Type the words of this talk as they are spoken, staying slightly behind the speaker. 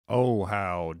Oh,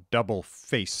 how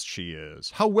double-faced she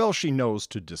is. How well she knows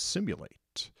to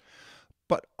dissimulate.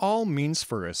 But all means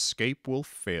for escape will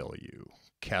fail you.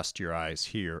 Cast your eyes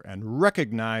here and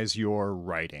recognize your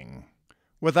writing.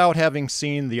 Without having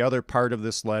seen the other part of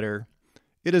this letter,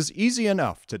 it is easy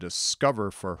enough to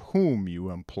discover for whom you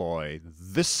employ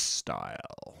this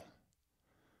style.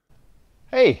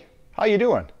 Hey, how you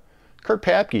doing? Kurt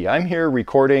Papke. I'm here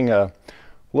recording a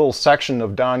little section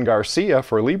of Don Garcia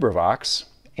for LibriVox,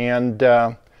 and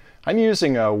I'm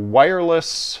using a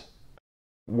wireless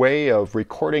way of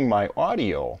recording my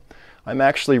audio. I'm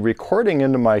actually recording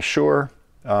into my Shure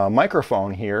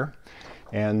microphone here,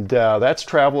 and that's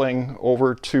traveling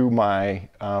over to my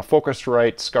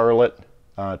Focusrite Scarlett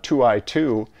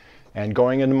 2i2 and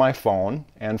going into my phone,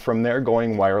 and from there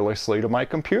going wirelessly to my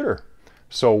computer.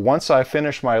 So once I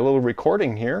finish my little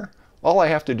recording here, all I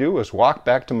have to do is walk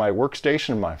back to my workstation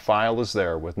and my file is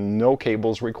there with no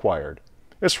cables required.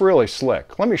 It's really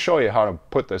slick. Let me show you how to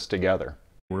put this together.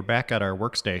 We're back at our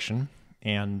workstation,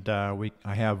 and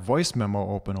I have Voice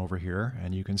Memo open over here,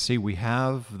 and you can see we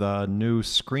have the new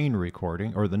screen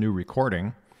recording, or the new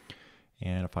recording.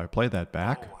 And if I play that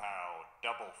back, oh, how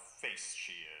double-faced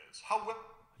she is.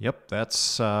 Yep,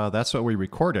 that's what we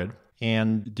recorded.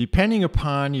 And depending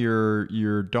upon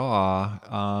your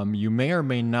DAW, you may or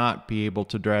may not be able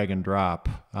to drag and drop.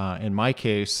 In my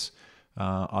case,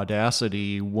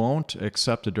 Audacity won't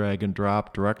accept a drag and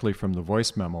drop directly from the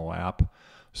Voice Memo app.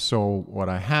 So what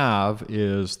I have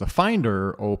is the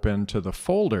Finder open to the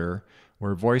folder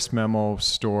where Voice Memo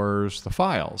stores the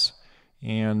files.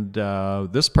 And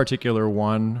this particular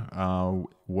one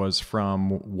was from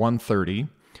 1:30,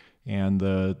 and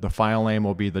the file name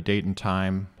will be the date and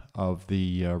time of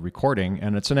the recording,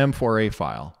 and it's an M4A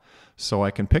file. So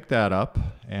I can pick that up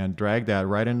and drag that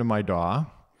right into my DAW,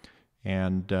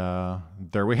 and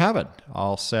there we have it,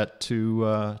 all set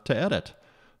to edit.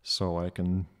 So I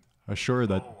can assure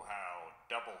that... oh, how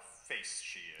double-faced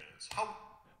she is.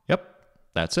 Yep,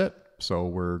 that's it. So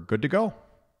we're good to go.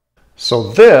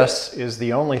 So this is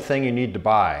the only thing you need to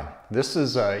buy. This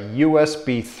is a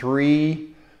USB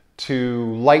 3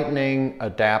 to Lightning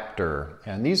adapter,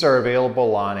 and these are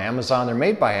available on Amazon. They're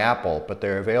made by Apple, but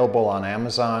they're available on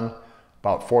Amazon,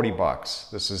 about 40 bucks.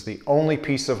 This is the only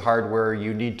piece of hardware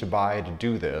you need to buy to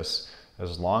do this,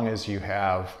 as long as you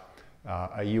have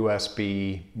a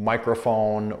USB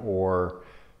microphone or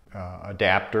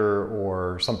adapter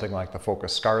or something like the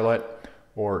Focus Scarlett,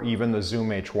 or even the Zoom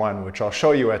H1, which I'll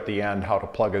show you at the end how to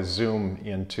plug a Zoom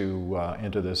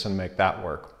into this and make that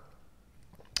work.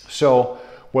 So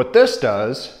what this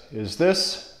does is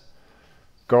this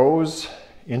goes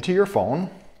into your phone,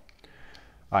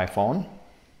 iPhone,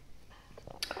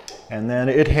 and then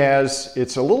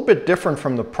it's a little bit different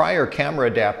from the prior camera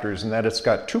adapters in that it's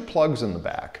got two plugs in the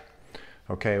back.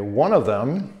 Okay, one of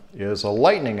them is a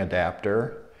Lightning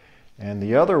adapter, and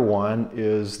the other one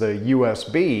is the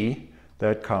USB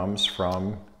that comes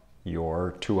from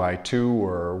your 2i2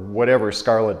 or whatever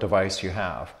Scarlett device you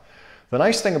have. The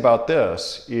nice thing about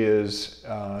this is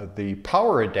the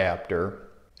power adapter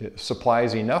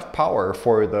supplies enough power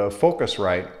for the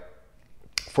Focusrite,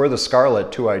 for the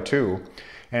Scarlett 2i2,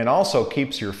 and also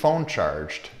keeps your phone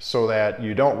charged so that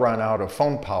you don't run out of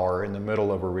phone power in the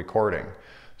middle of a recording.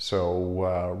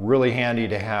 So really handy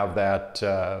to have that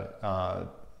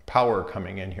power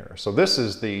coming in here. So this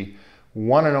is the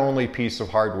one and only piece of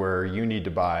hardware you need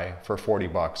to buy for 40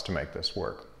 bucks to make this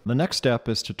work. The next step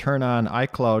is to turn on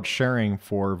iCloud sharing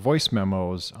for voice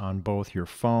memos on both your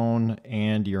phone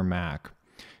and your Mac.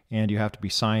 And you have to be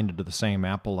signed into the same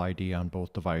Apple ID on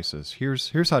both devices.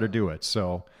 Here's how to do it.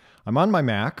 So I'm on my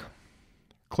Mac,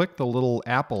 click the little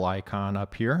Apple icon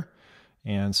up here,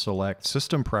 and select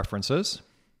System Preferences.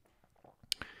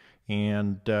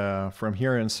 And from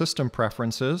here in System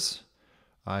Preferences,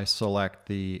 I select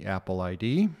the Apple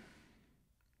ID.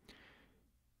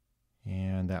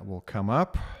 And that will come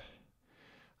up.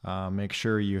 Make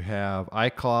sure you have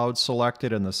iCloud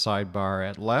selected in the sidebar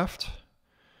at left.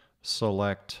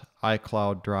 Select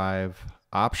iCloud Drive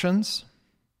Options.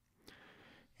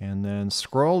 And then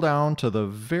scroll down to the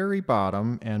very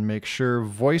bottom and make sure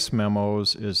Voice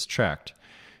Memos is checked.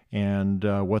 And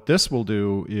what this will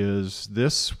do is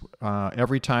this,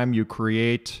 every time you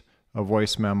create a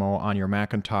voice memo on your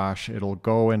Macintosh, it'll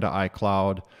go into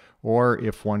iCloud, or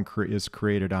if one is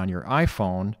created on your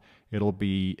iPhone, it'll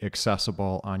be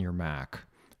accessible on your Mac.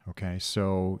 Okay,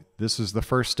 so this is the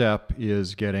first step,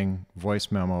 is getting voice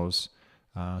memos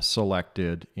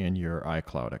selected in your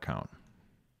iCloud account.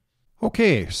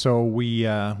 Okay, so we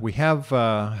have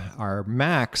our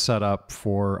Mac set up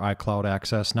for iCloud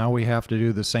access. Now we have to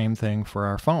do the same thing for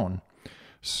our phone.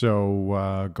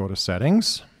 So go to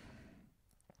Settings,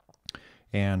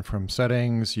 and from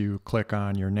Settings you click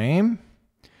on your name,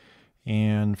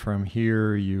 and from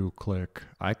here you click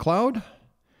iCloud,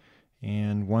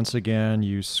 and once again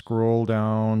you scroll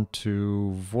down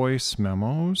to Voice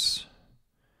Memos,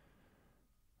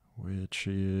 which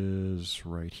is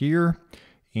right here,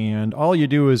 and all you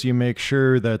do is you make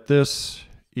sure that this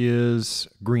is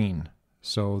green.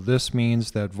 So this means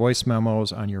that voice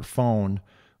memos on your phone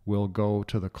will go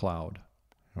to the cloud.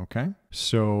 Okay,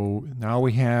 so now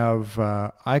we have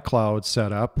iCloud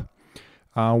set up.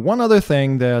 One other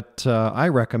thing that I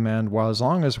recommend, well, as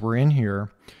long as we're in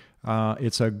here,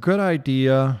 it's a good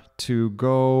idea to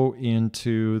go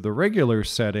into the regular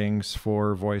settings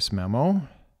for voice memo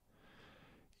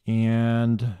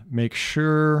and make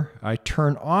sure I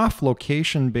turn off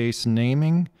location-based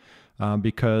naming,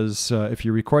 because if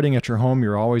you're recording at your home,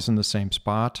 you're always in the same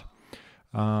spot.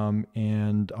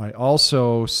 And I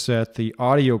also set the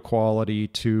audio quality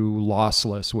to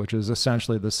lossless, which is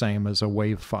essentially the same as a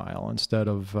WAV file instead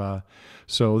of,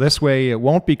 so this way it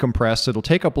won't be compressed. It'll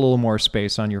take up a little more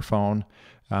space on your phone,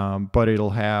 but it'll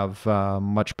have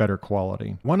much better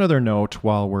quality. One other note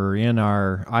while we're in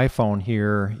our iPhone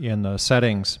here in the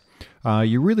settings,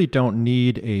 you really don't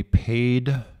need a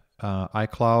paid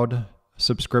iCloud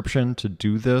subscription to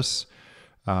do this.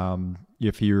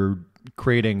 If you're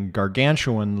creating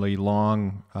gargantuanly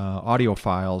long audio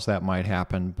files, that might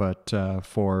happen, but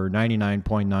for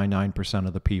 99.99%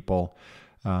 of the people,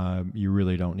 you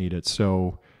really don't need it.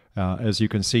 So as you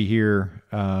can see here,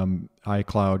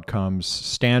 iCloud comes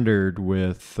standard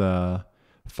with 5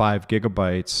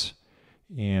 gigabytes,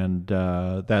 and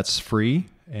that's free.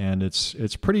 And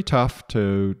it's pretty tough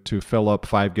to fill up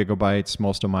 5 gigabytes.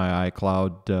 Most of my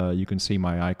iCloud, you can see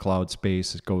my iCloud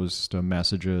space. It goes to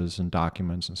messages and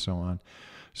documents and so on.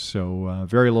 So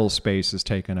very little space is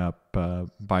taken up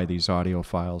by these audio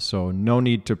files. So no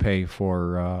need to pay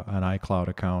for an iCloud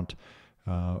account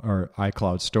or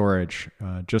iCloud storage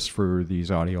just for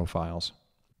these audio files.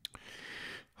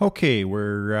 Okay,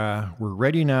 we're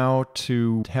ready now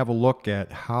to have a look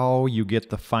at how you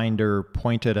get the Finder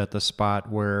pointed at the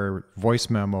spot where Voice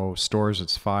Memo stores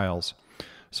its files.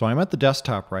 So I'm at the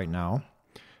desktop right now.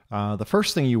 The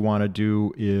first thing you want to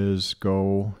do is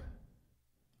go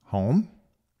Home.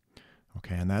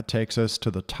 Okay, and that takes us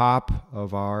to the top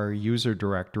of our user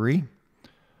directory.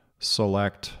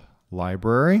 Select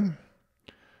Library.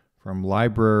 From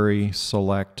Library,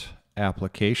 select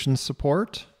Application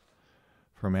Support.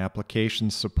 From Application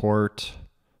Support,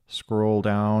 scroll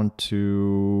down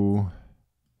to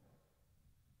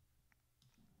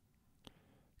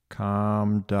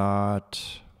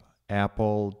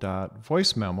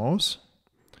com.apple.voicememos,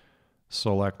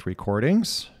 select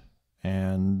Recordings,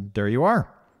 and there you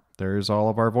are. There's all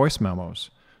of our voice memos.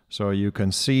 So you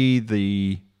can see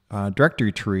the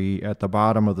directory tree at the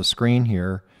bottom of the screen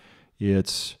here.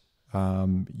 It's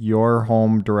your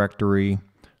home directory,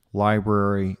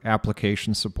 Library,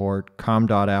 Application Support,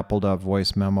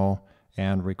 com.apple.voicememo,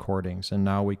 and Recordings. And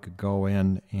now we could go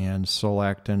in and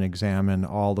select and examine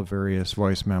all the various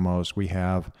voice memos we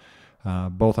have,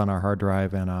 both on our hard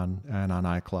drive and on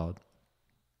iCloud.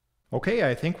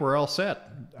 Okay, I think we're all set.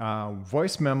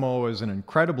 Voice Memo is an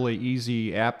incredibly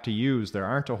easy app to use. There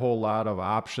aren't a whole lot of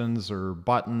options or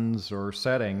buttons or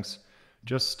settings.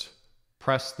 Just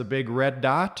press the big red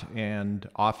dot and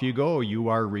off you go. You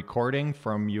are recording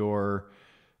from your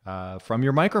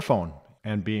microphone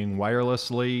and being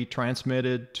wirelessly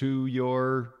transmitted to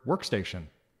your workstation.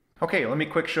 Okay, let me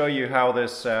quick show you how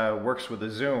this works with the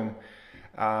Zoom.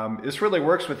 This really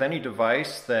works with any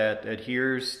device that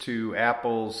adheres to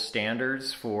Apple's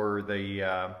standards for the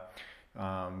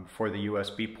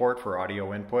USB port for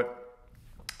audio input.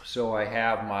 So I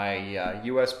have my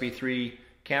USB 3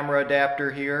 camera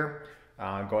adapter here.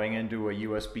 Going into a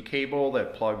USB cable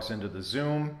that plugs into the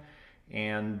Zoom,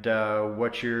 and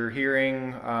what you're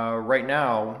hearing right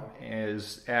now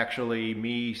is actually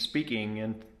me speaking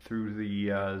in through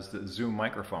the Zoom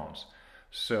microphones.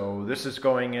 So this is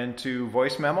going into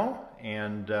Voice Memo,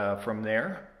 and from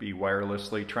there be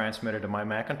wirelessly transmitted to my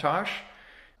Macintosh.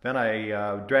 Then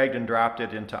I dragged and dropped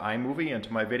it into iMovie,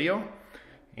 into my video,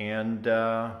 and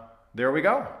there we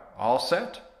go, all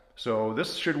set. So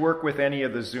this should work with any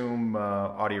of the Zoom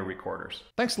audio recorders.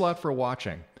 Thanks a lot for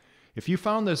watching. If you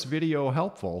found this video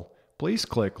helpful, please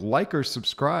click like or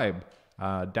subscribe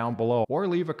down below, or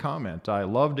leave a comment. I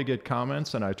love to get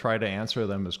comments, and I try to answer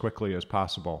them as quickly as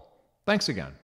possible. Thanks again.